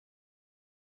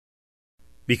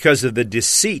because of the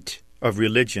deceit of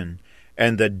religion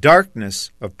and the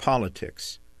darkness of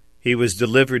politics, he was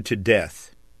delivered to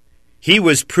death. He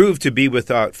was proved to be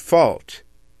without fault,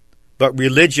 but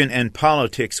religion and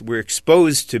politics were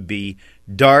exposed to be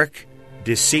dark,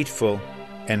 deceitful,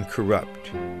 and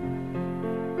corrupt.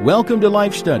 Welcome to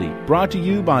Life Study, brought to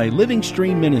you by Living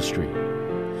Stream Ministry.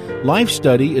 Life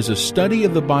Study is a study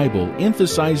of the Bible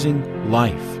emphasizing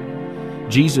life.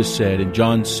 Jesus said in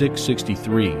John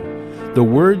 6:63, "The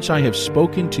words I have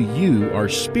spoken to you are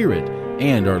spirit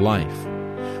and are life."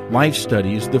 Life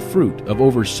Study is the fruit of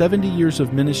over 70 years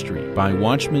of ministry by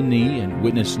Watchman Nee and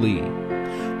Witness Lee.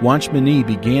 Watchman Nee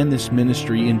began this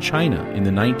ministry in China in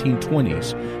the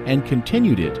 1920s and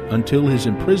continued it until his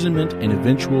imprisonment and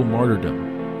eventual martyrdom.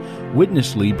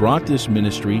 Witness Lee brought this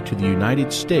ministry to the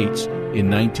United States in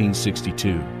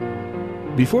 1962.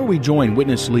 Before we join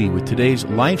Witness Lee with today's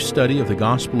life study of the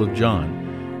Gospel of John,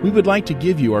 we would like to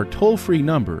give you our toll-free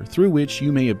number through which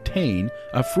you may obtain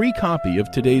a free copy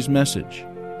of today's message.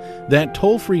 That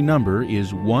toll-free number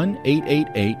is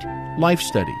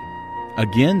 1-888-LIFE-STUDY.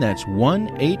 Again, that's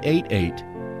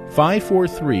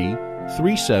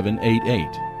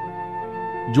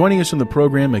 1-888-543-3788. Joining us on the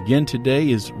program again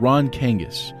today is Ron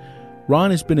Kangas.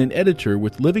 Ron has been an editor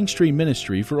with Living Stream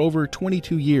Ministry for over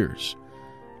 22 years.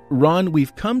 Ron,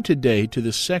 we've come today to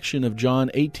the section of John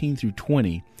 18 through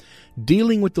 20,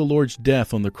 dealing with the Lord's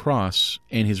death on the cross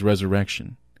and His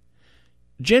resurrection.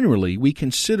 Generally, we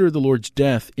consider the Lord's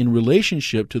death in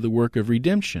relationship to the work of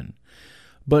redemption.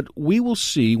 But we will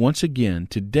see once again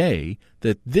today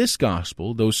that this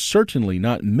gospel, though certainly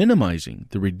not minimizing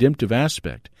the redemptive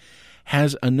aspect,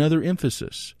 has another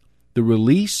emphasis: the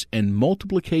release and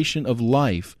multiplication of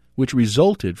life which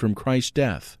resulted from Christ's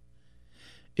death.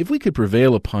 If we could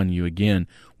prevail upon you again,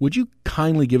 would you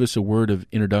kindly give us a word of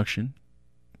introduction?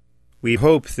 We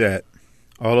hope that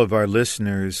all of our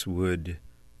listeners would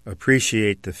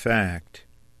appreciate the fact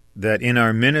that in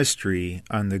our ministry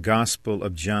on the Gospel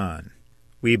of John,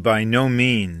 we by no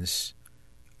means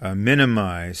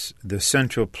minimize the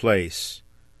central place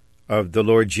of the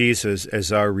Lord Jesus as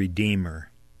our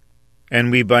Redeemer.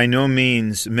 And we by no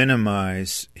means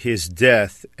minimize His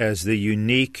death as the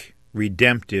unique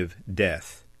redemptive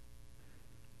death.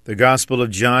 The Gospel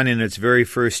of John in its very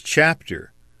first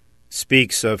chapter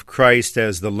speaks of Christ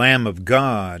as the Lamb of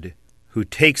God who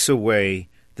takes away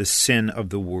the sin of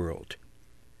the world.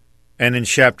 And in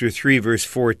chapter 3, verse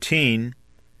 14,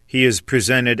 He is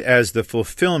presented as the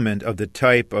fulfillment of the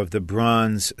type of the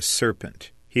bronze serpent.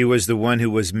 He was the one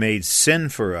who was made sin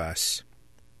for us.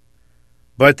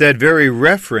 But that very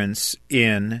reference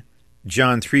in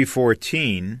John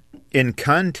 3:14, in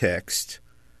context,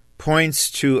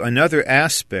 points to another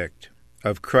aspect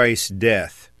of Christ's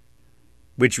death,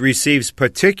 which receives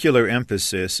particular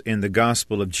emphasis in the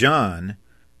Gospel of John,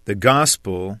 the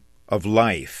Gospel of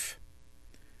life.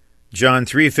 John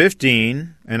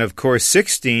 3:15 and of course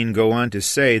 16 go on to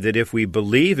say that if we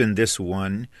believe in this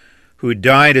one who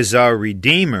died as our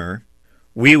Redeemer,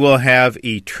 we will have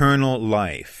eternal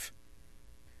life.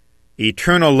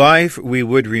 Eternal life, we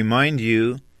would remind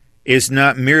you, is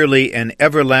not merely an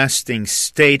everlasting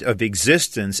state of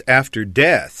existence after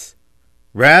death.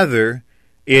 Rather,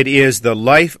 it is the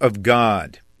life of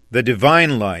God, the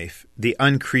divine life, the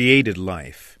uncreated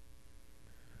life.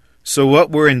 So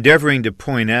what we're endeavoring to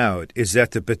point out is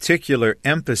that the particular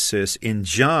emphasis in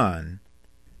John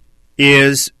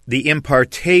is the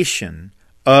impartation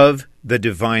of the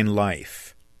divine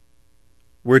life.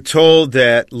 We're told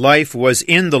that life was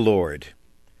in the Lord,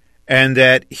 and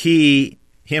that He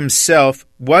Himself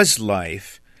was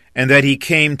life, and that He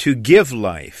came to give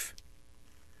life.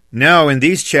 Now, in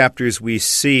these chapters, we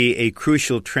see a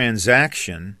crucial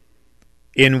transaction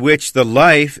in which the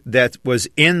life that was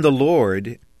in the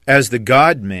Lord as the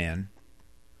God-man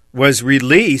was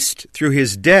released through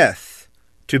His death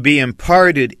to be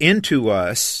imparted into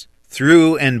us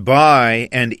through and by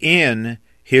and in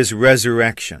His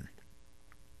resurrection.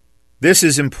 This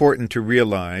is important to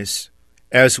realize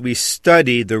as we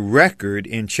study the record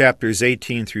in chapters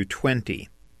 18 through 20.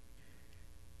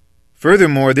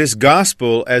 Furthermore, this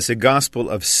gospel, as a gospel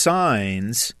of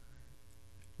signs,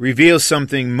 reveals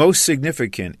something most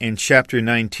significant in chapter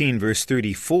 19, verse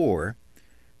 34,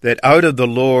 that out of the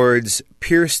Lord's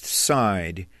pierced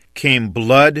side came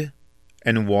blood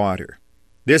and water.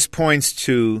 This points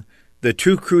to the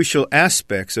two crucial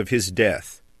aspects of His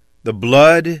death. The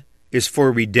blood is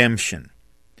for redemption.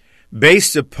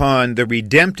 Based upon the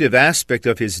redemptive aspect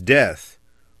of His death,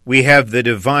 we have the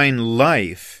divine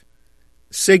life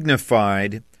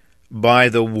signified by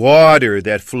the water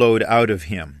that flowed out of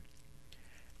Him.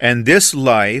 And this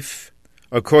life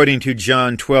according to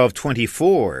John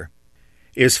 12:24,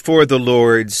 is for the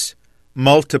Lord's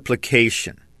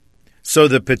multiplication. So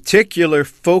the particular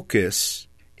focus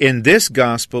in this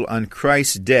gospel on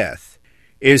Christ's death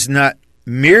is not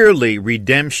merely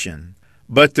redemption,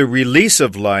 but the release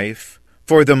of life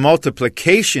for the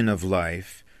multiplication of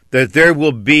life, that there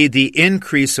will be the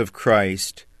increase of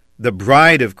Christ, the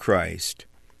bride of Christ,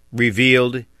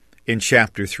 revealed in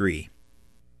chapter 3.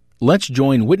 Let's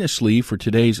join Witness Lee for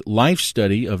today's life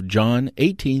study of John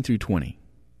 18 through 20.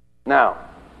 Now,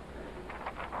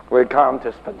 we come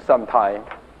to spend some time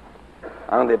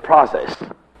on the process.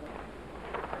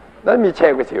 Let me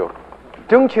check with you.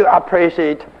 Don't you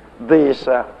appreciate this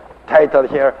title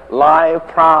here, Life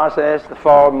Process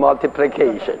for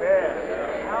Multiplication?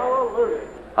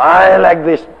 I like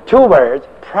these two words,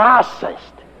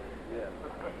 processed.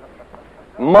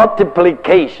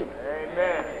 Multiplication.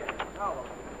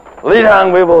 Later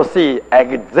on we will see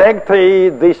exactly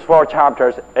these four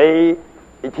chapters,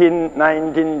 18,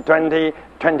 19, 20,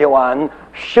 21,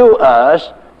 show us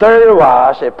there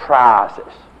was a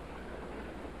process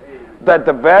that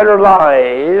the very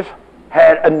life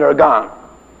had undergone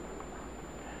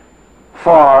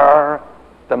for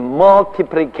the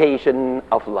multiplication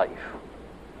of life.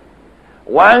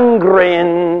 One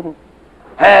grain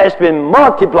has been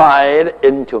multiplied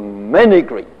into many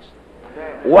grains.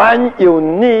 One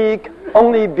unique,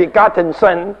 only begotten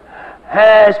Son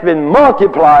has been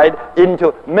multiplied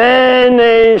into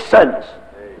many sons.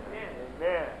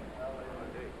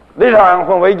 Later on,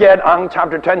 when we get on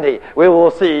chapter 20, we will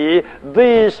see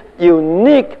this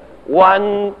unique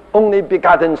one only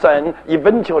begotten Son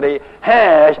eventually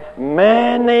has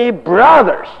many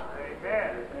brothers.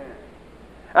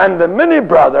 And the many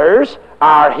brothers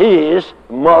are his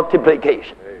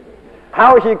multiplication.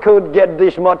 How he could get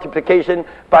this multiplication?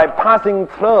 By passing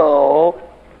through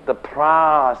the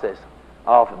process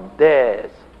of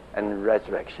death and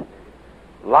resurrection.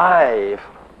 Life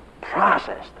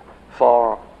processed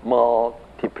for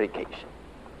multiplication.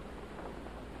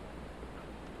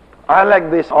 I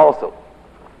like this also.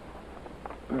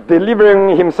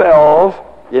 Delivering himself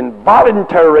in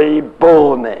voluntary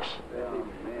boldness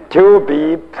to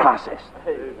be processed.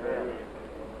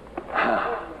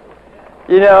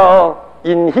 You know,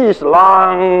 in his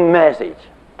long message,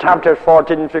 chapters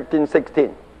 14, 15,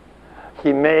 16,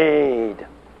 he made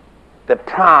the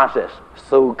process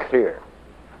so clear.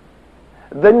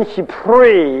 Then he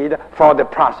prayed for the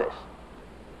process.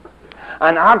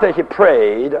 And after he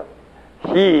prayed,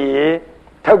 he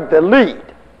took the lead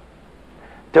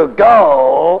to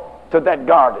go to that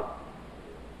garden.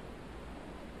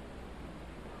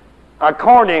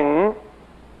 According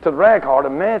to the record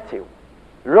of Matthew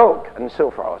wrote and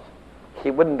so forth, he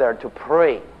went there to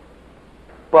pray.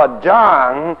 But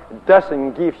John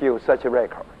doesn't give you such a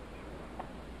record.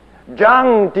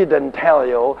 John didn't tell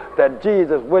you that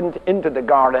Jesus went into the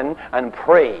garden and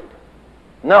prayed.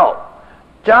 No.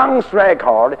 John's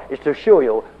record is to show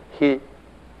you he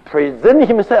presented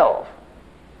himself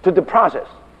to the process.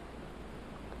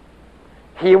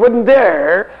 He went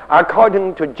there,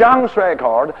 according to John's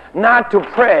record, not to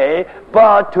pray,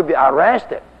 but to be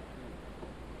arrested.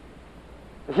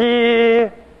 He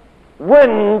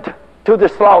went to the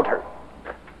slaughter.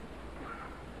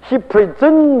 He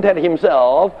presented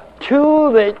himself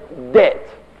to the death.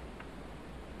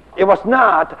 It was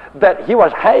not that he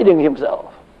was hiding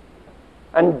himself.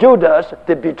 And Judas,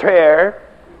 the betrayer,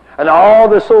 and all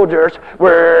the soldiers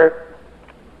were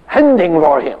hunting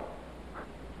for him.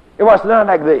 It was not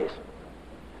like this.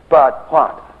 But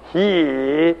what?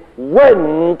 He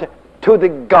went to the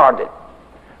garden,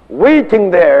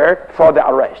 waiting there for the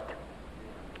arrest.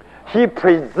 He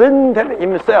presented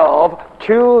himself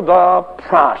to the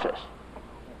process.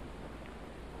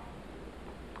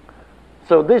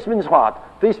 So this means what?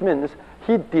 This means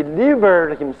he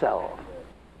delivered himself.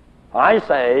 I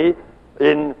say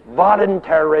in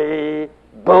voluntary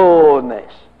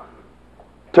boldness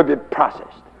to be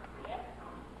processed.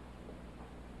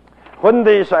 When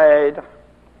they said,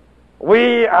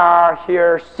 we are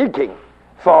here seeking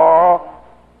for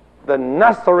the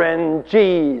Nazarene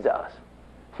Jesus,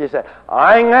 he said,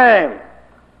 I am.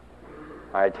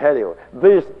 I tell you,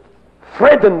 this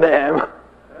threatened them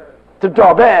to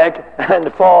draw back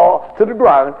and fall to the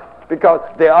ground because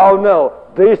they all know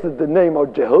this is the name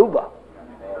of Jehovah.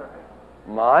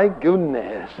 My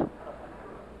goodness,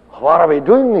 what are we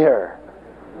doing here?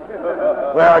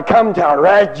 We are come to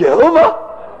arrest Jehovah?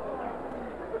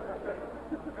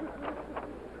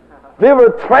 They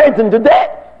were threatened to death.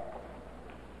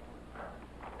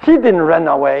 He didn't run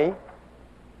away.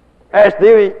 As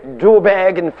they drew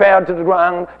back and fell to the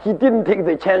ground, he didn't take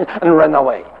the chance and run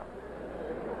away.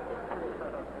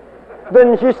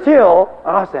 Then he still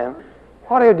asked them,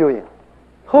 what are you doing?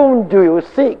 Whom do you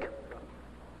seek?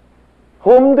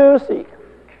 Whom do you seek?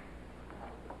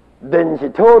 Then he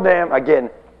told them again,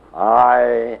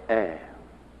 I am.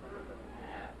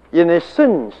 In a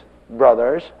sense,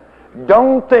 brothers,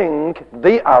 don't think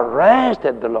they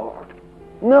arrested the Lord.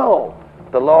 No,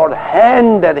 the Lord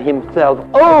handed himself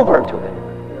over to them.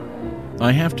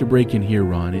 I have to break in here,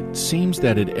 Ron. It seems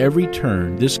that at every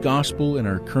turn, this gospel and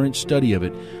our current study of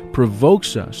it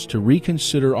provokes us to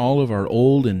reconsider all of our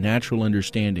old and natural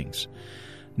understandings.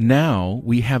 Now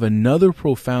we have another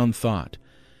profound thought,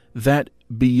 that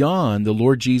beyond the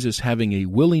Lord Jesus having a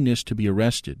willingness to be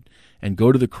arrested and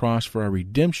go to the cross for our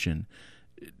redemption,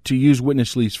 to use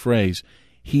Witness Lee's phrase,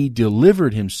 he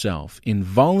delivered himself in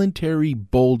voluntary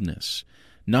boldness,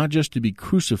 not just to be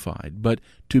crucified, but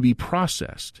to be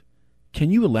processed. Can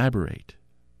you elaborate?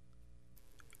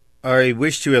 I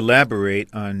wish to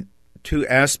elaborate on two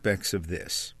aspects of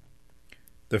this.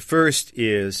 The first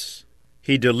is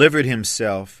he delivered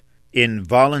himself in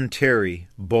voluntary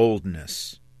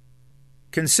boldness.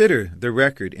 Consider the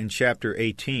record in chapter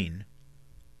 18.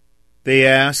 They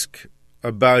ask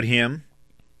about him,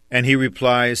 and he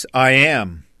replies, I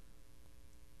am.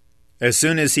 As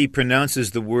soon as he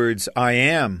pronounces the words, I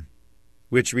am,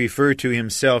 which refer to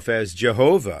himself as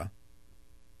Jehovah,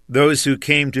 those who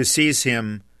came to seize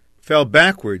him fell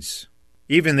backwards.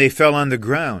 Even they fell on the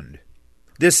ground.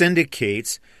 This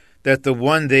indicates that the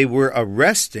one they were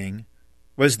arresting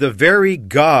was the very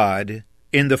God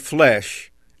in the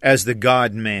flesh as the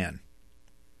God-man.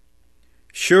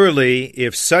 Surely,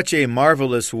 if such a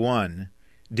marvelous one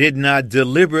did not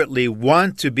deliberately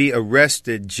want to be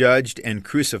arrested, judged, and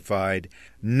crucified,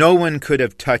 no one could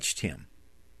have touched him.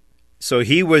 So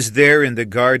he was there in the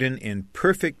garden in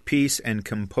perfect peace and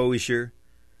composure,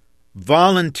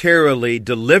 voluntarily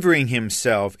delivering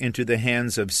himself into the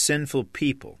hands of sinful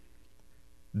people.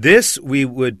 This, we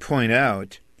would point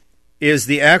out, is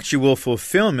the actual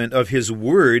fulfillment of his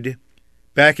word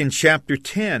back in chapter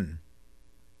 10.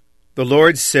 The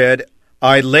Lord said,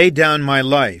 I lay down my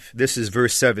life. This is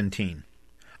verse 17.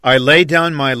 I lay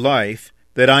down my life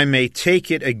that I may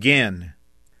take it again.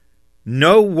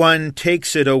 No one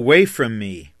takes it away from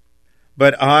me,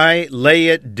 but I lay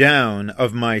it down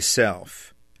of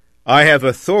myself. I have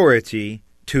authority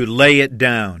to lay it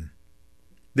down.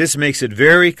 This makes it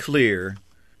very clear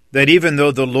that even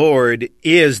though the Lord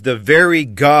is the very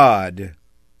God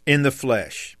in the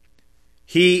flesh,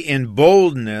 he in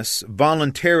boldness,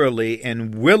 voluntarily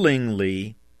and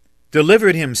willingly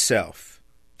delivered himself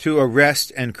to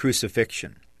arrest and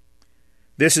crucifixion.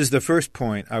 This is the first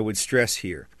point I would stress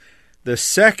here. The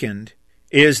second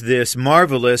is this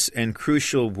marvelous and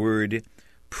crucial word,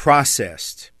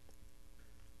 processed.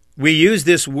 We use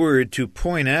this word to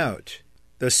point out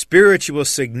the spiritual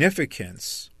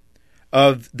significance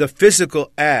of the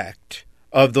physical act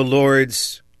of the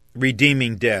Lord's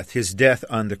redeeming death, his death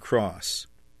on the cross.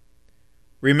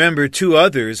 Remember, two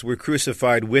others were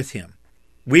crucified with him.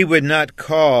 We would not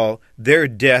call their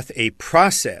death a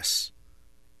process.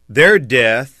 Their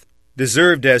death,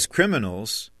 deserved as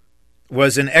criminals,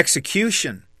 was an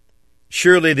execution.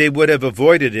 Surely they would have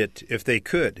avoided it if they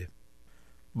could.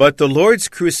 But the Lord's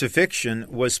crucifixion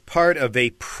was part of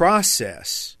a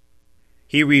process.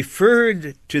 He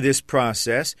referred to this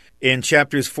process in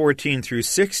chapters 14 through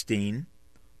 16,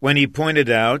 when he pointed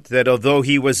out that although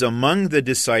he was among the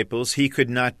disciples, he could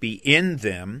not be in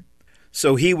them,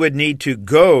 so he would need to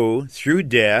go through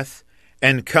death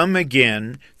and come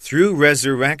again through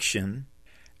resurrection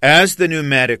as the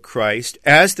pneumatic Christ,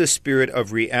 as the Spirit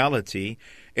of reality,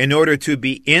 in order to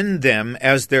be in them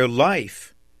as their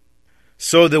life.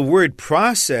 So the word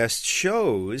processed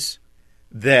shows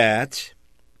that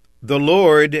the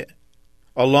Lord,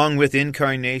 along with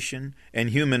incarnation and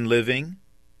human living,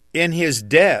 in his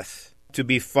death, to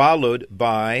be followed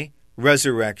by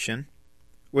resurrection,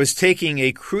 was taking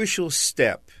a crucial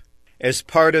step as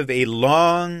part of a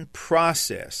long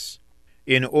process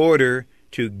in order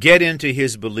to get into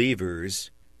his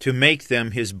believers, to make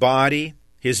them his body,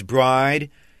 his bride,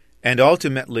 and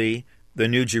ultimately the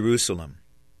New Jerusalem.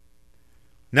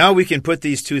 Now we can put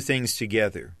these two things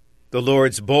together, the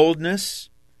Lord's boldness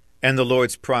and the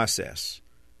Lord's process.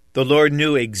 The Lord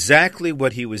knew exactly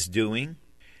what he was doing.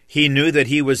 He knew that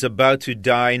he was about to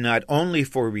die not only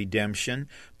for redemption,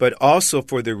 but also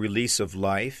for the release of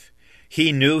life.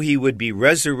 He knew he would be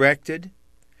resurrected,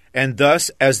 and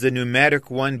thus, as the pneumatic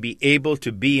one, be able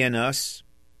to be in us.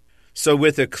 So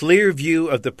with a clear view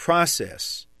of the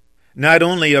process, not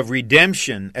only of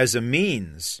redemption as a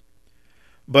means,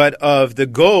 but of the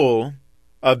goal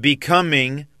of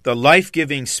becoming the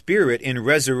life-giving Spirit in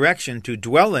resurrection to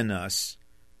dwell in us,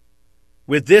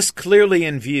 with this clearly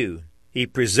in view, he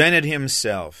presented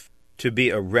himself to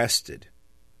be arrested,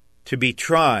 to be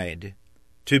tried,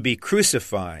 to be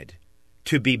crucified,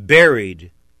 to be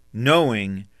buried,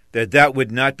 knowing that that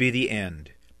would not be the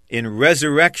end. In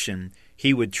resurrection,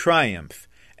 he would triumph,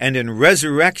 and in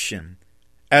resurrection,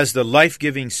 as the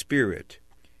life-giving Spirit,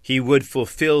 he would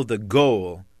fulfill the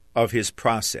goal of his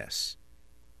process.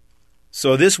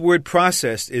 So this word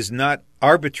process is not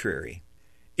arbitrary.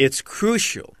 It's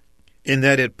crucial in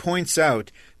that it points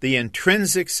out the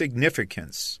intrinsic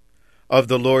significance of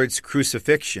the Lord's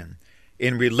crucifixion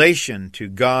in relation to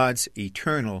God's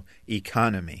eternal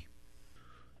economy.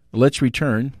 Let's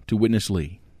return to Witness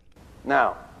Lee.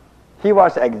 Now, he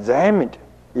was examined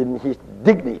in his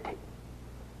dignity.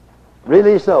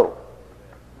 Really so.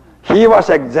 He was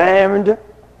examined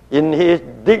in his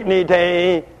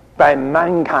dignity by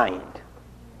mankind.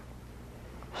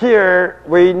 Here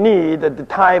we need the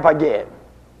type again.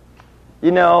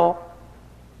 You know,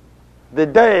 the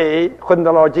day when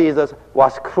the Lord Jesus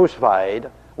was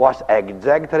crucified was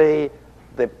exactly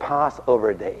the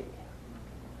Passover day.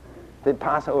 The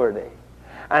Passover day.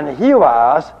 And he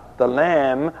was the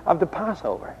lamb of the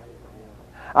Passover.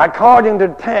 According to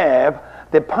the text,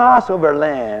 the Passover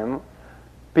lamb,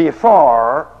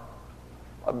 before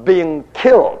being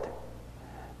killed,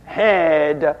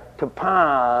 had to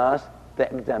pass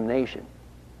the examination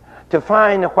to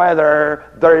find whether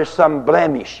there is some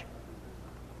blemish.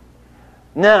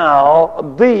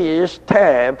 Now, this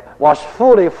text was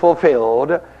fully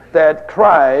fulfilled, that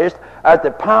Christ, as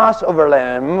the Passover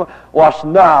lamb, was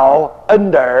now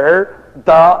under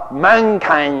the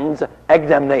mankind's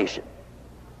examination.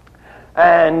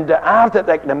 And after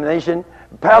the examination,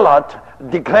 Pilate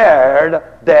declared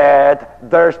that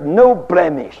there's no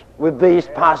blemish with this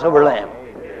Passover lamb.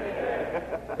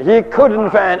 He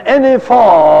couldn't find any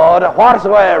fault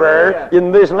whatsoever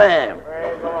in this lamb.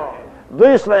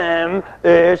 This lamb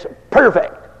is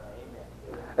perfect.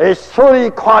 Is fully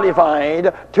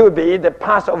qualified to be the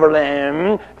Passover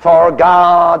lamb for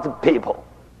God's people.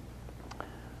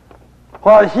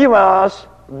 While he was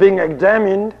being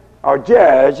examined or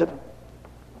judged,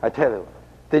 I tell you,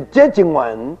 the judging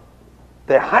one,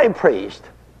 the high priest,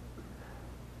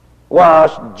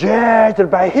 was judged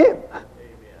by him.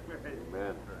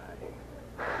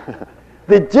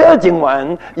 The judging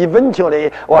one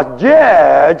eventually was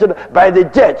judged by the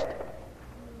judge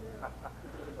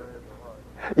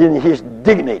in his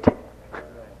dignity.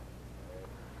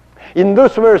 In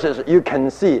those verses, you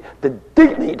can see the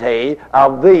dignity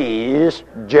of this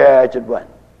judged one.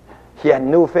 He had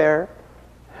no fear.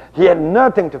 He had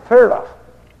nothing to fear of.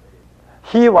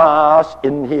 He was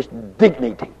in his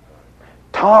dignity.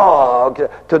 Talked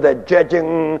to the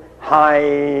judging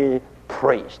high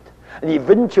priest. And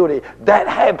eventually, that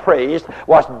high priest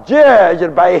was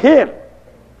judged by him.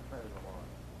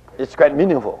 It's quite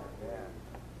meaningful.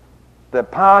 The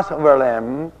Passover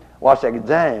lamb was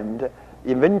examined.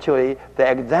 Eventually,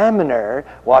 the examiner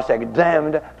was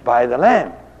examined by the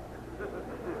lamb.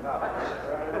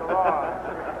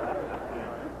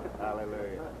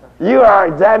 You are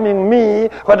examining me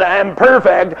whether I am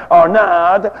perfect or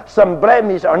not, some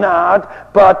blemish or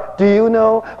not, but do you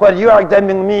know when you are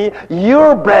examining me,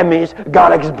 your blemish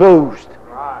got exposed.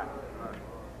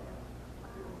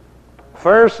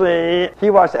 Firstly, he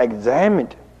was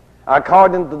examined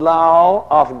according to the law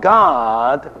of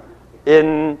God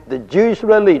in the Jewish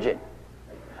religion.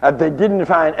 They didn't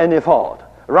find any fault.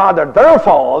 Rather, their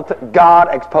fault God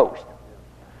exposed.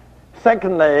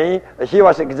 Secondly, he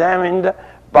was examined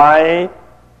by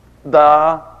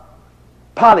the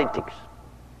politics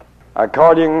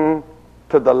according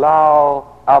to the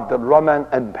law of the Roman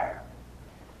Empire.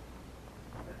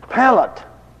 Pilate,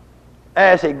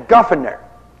 as a governor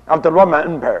of the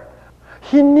Roman Empire,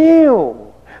 he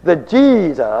knew that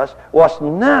Jesus was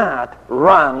not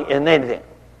wrong in anything.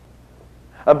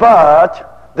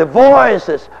 But the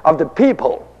voices of the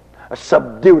people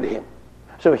subdued him.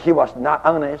 So he was not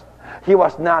honest. He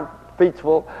was not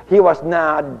faithful. He was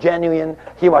not genuine.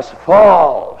 He was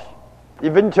false.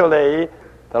 Eventually,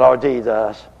 the Lord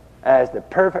Jesus, as the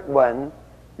perfect one,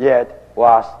 yet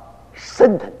was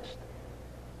sentenced.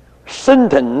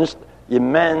 Sentenced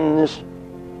in man's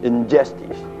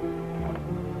injustice.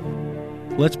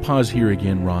 Let's pause here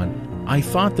again, Ron. I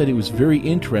thought that it was very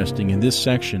interesting in this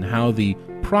section how the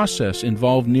process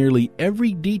involved nearly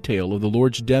every detail of the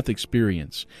Lord's death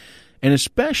experience, and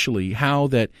especially how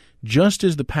that just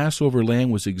as the Passover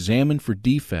lamb was examined for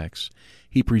defects,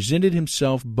 he presented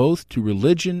himself both to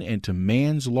religion and to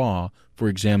man's law for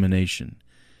examination.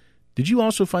 Did you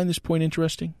also find this point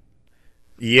interesting?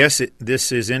 Yes,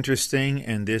 this is interesting,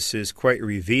 and this is quite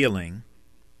revealing.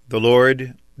 The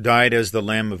Lord died as the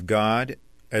Lamb of God,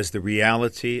 as the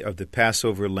reality of the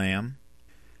Passover lamb.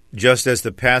 Just as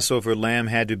the Passover lamb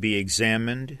had to be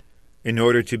examined in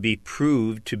order to be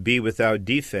proved to be without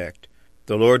defect,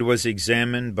 the Lord was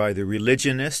examined by the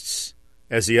religionists,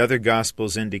 as the other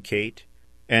Gospels indicate,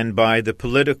 and by the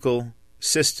political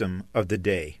system of the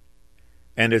day.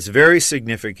 And it's very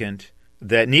significant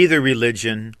that neither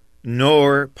religion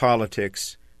nor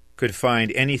politics could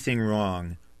find anything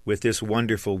wrong with this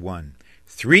wonderful one.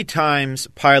 3 times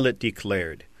Pilate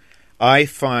declared, "I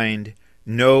find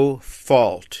no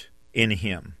fault in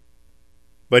him."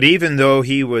 But even though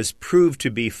he was proved to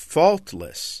be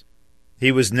faultless,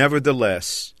 he was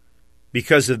nevertheless,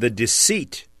 because of the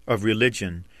deceit of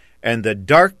religion and the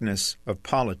darkness of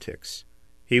politics,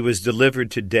 he was delivered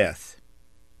to death.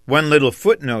 One little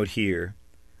footnote here.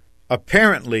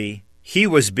 Apparently, he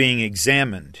was being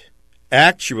examined.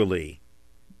 Actually,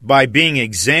 by being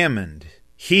examined,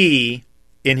 he,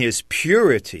 in his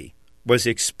purity, was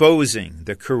exposing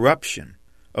the corruption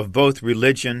of both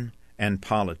religion and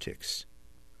politics.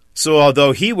 So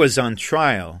although he was on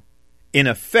trial, in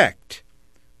effect,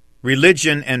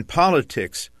 religion and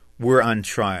politics were on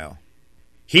trial.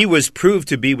 He was proved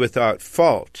to be without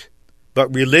fault,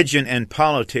 but religion and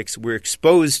politics were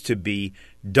exposed to be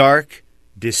dark,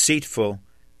 deceitful,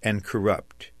 and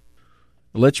corrupt.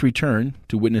 Let's return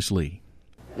to Witness Lee.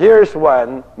 Here's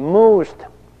one most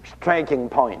striking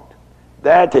point.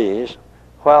 That is,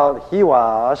 while he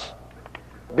was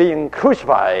being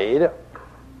crucified,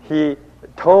 he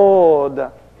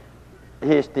told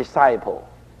his disciple,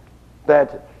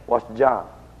 that was John,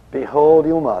 "Behold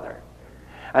your mother."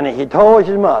 And he told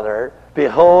his mother,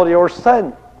 "Behold your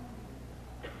son."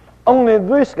 Only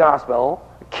this gospel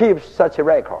keeps such a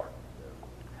record.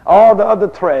 All the other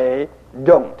 3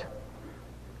 don't.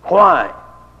 Why?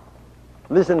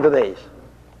 Listen to this.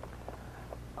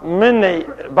 Many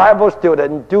Bible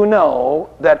students do know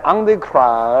that on the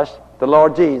cross, the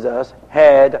Lord Jesus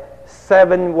had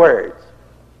 7 words.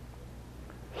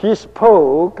 He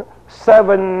spoke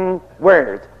 7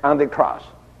 words on the cross.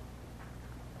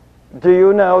 Do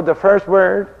you know the first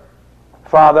word?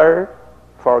 "Father,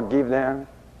 forgive them,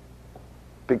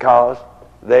 because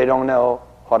they don't know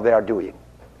what they are doing."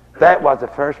 That was the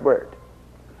first word.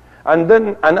 And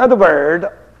then another word,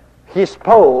 he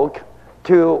spoke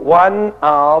to one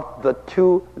of the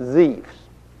 2 thieves.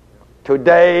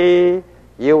 "Today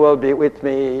you will be with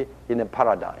me in the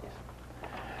paradise."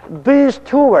 These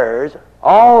 2 words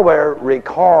all were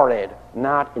recorded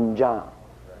not in John,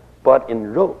 but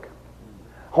in Luke.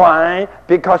 Why?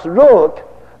 Because Luke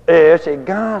is a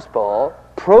gospel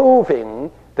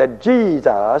proving that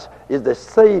Jesus is the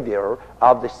Savior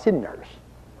of the sinners.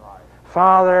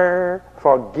 "Father,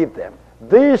 forgive them."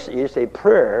 This is a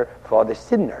prayer for the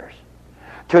sinners.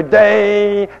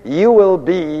 "Today you will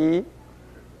be,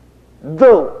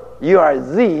 though you are a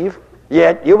thief,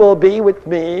 yet you will be with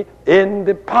me in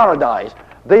the paradise."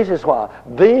 This is what?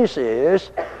 This is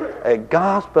a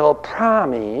gospel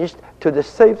promised to the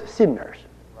saved sinners.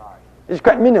 It's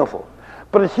quite meaningful.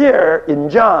 But here in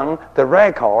John, the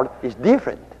record is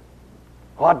different.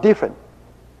 What different?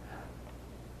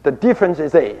 The difference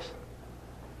is this.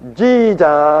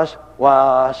 Jesus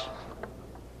was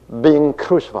being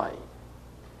crucified.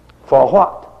 For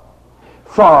what?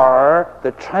 For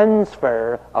the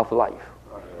transfer of life.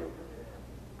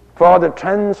 For the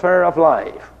transfer of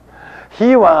life.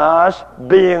 He was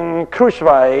being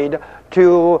crucified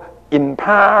to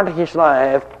impart his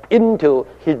life into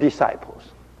his disciples.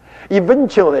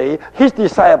 Eventually, his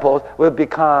disciples will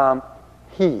become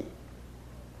he.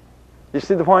 You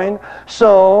see the point?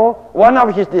 So, one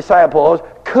of his disciples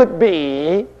could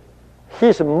be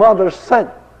his mother's son.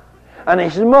 And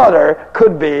his mother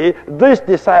could be this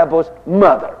disciple's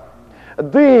mother.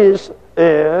 This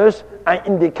is an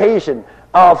indication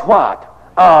of what?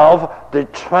 Of the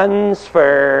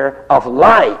transfer of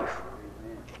life.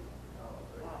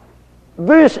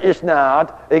 This is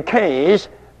not a case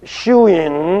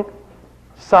showing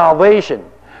salvation,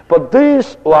 but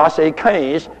this was a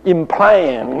case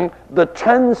implying the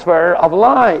transfer of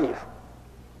life.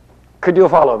 Could you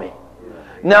follow me?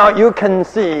 Now you can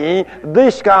see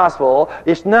this gospel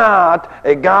is not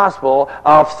a gospel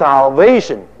of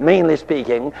salvation, mainly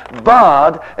speaking,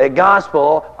 but a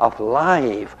gospel of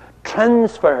life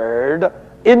transferred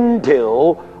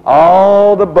into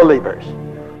all the believers.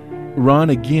 Ron,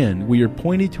 again, we are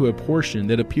pointing to a portion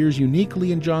that appears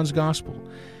uniquely in John's gospel,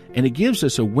 and it gives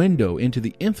us a window into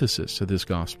the emphasis of this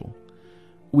gospel.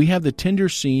 We have the tender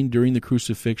scene during the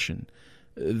crucifixion,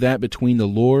 that between the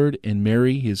Lord and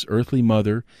Mary, his earthly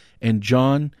mother, and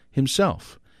John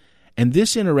himself. And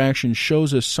this interaction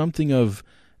shows us something of,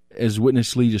 as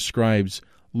Witness Lee describes,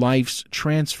 life's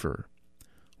transfer.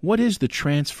 What is the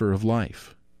transfer of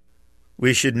life?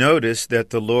 We should notice that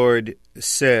the Lord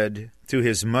said to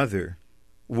his mother,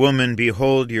 "Woman,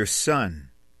 behold your son."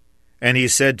 And he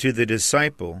said to the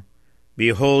disciple,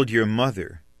 "Behold your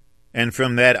mother." And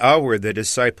from that hour the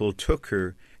disciple took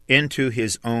her into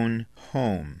his own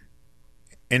home.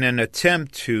 In an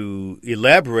attempt to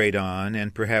elaborate on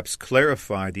and perhaps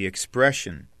clarify the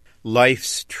expression,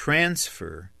 life's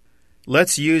transfer,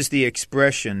 let's use the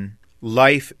expression,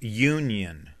 life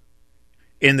union.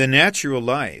 In the natural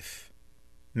life,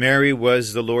 Mary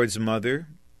was the Lord's mother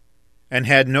and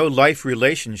had no life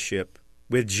relationship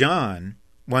with John,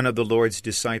 one of the Lord's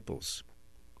disciples.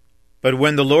 But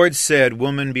when the Lord said,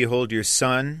 "Woman, behold your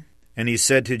son," and he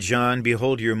said to John,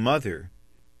 "Behold your mother,"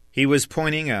 he was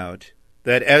pointing out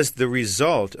that as the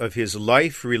result of his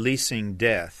life-releasing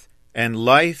death and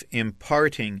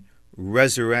life-imparting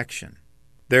resurrection,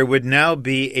 there would now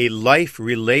be a life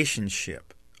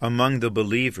relationship among the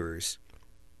believers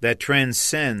that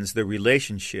transcends the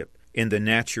relationship in the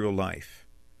natural life.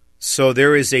 So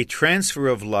there is a transfer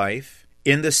of life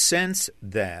in the sense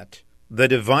that the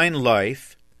divine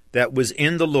life that was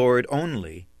in the Lord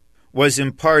only was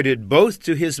imparted both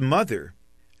to his mother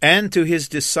and to his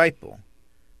disciple,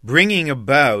 bringing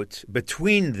about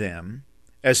between them,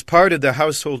 as part of the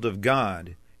household of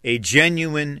God, a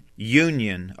genuine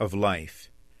union of life.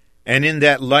 And in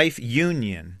that life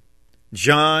union,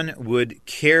 John would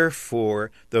care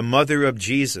for the mother of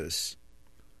Jesus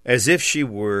as if she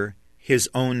were his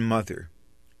own mother.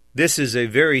 This is a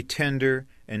very tender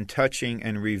and touching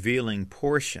and revealing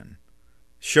portion,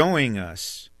 showing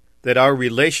us that our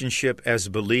relationship as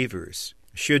believers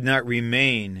should not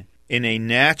remain in a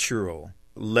natural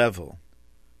level,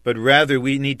 but rather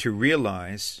we need to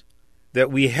realize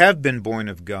that we have been born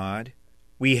of God,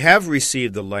 we have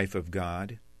received the life of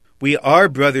God, we are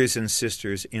brothers and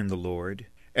sisters in the Lord,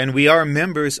 and we are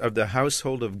members of the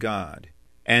household of God.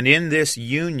 And in this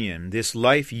union, this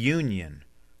life union,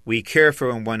 we care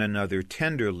for one another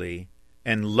tenderly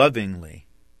and lovingly,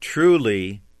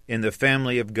 truly in the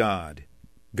family of God.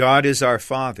 God is our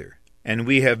Father, and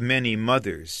we have many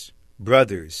mothers,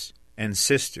 brothers, and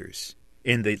sisters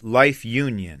in the life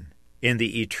union, in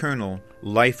the eternal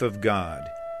life of God,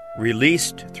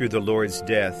 released through the Lord's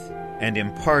death and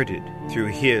imparted through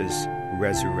his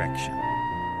resurrection.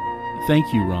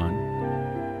 Thank you, Ron.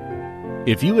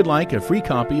 If you would like a free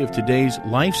copy of today's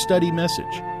Life Study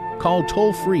message, call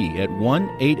toll-free at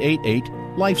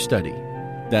 1-888-LIFE-STUDY.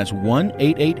 That's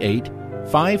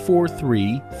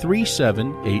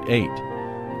 1-888-543-3788.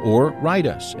 Or write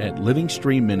us at Living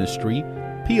Stream Ministry,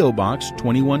 P.O. Box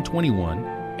 2121,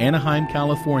 Anaheim,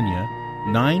 California,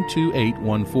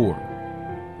 92814.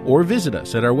 Or visit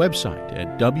us at our website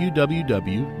at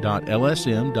www.lsm.org.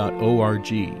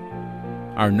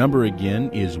 Our number again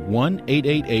is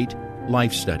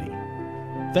 1-888-LIFE-STUDY.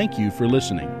 Thank you for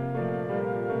listening.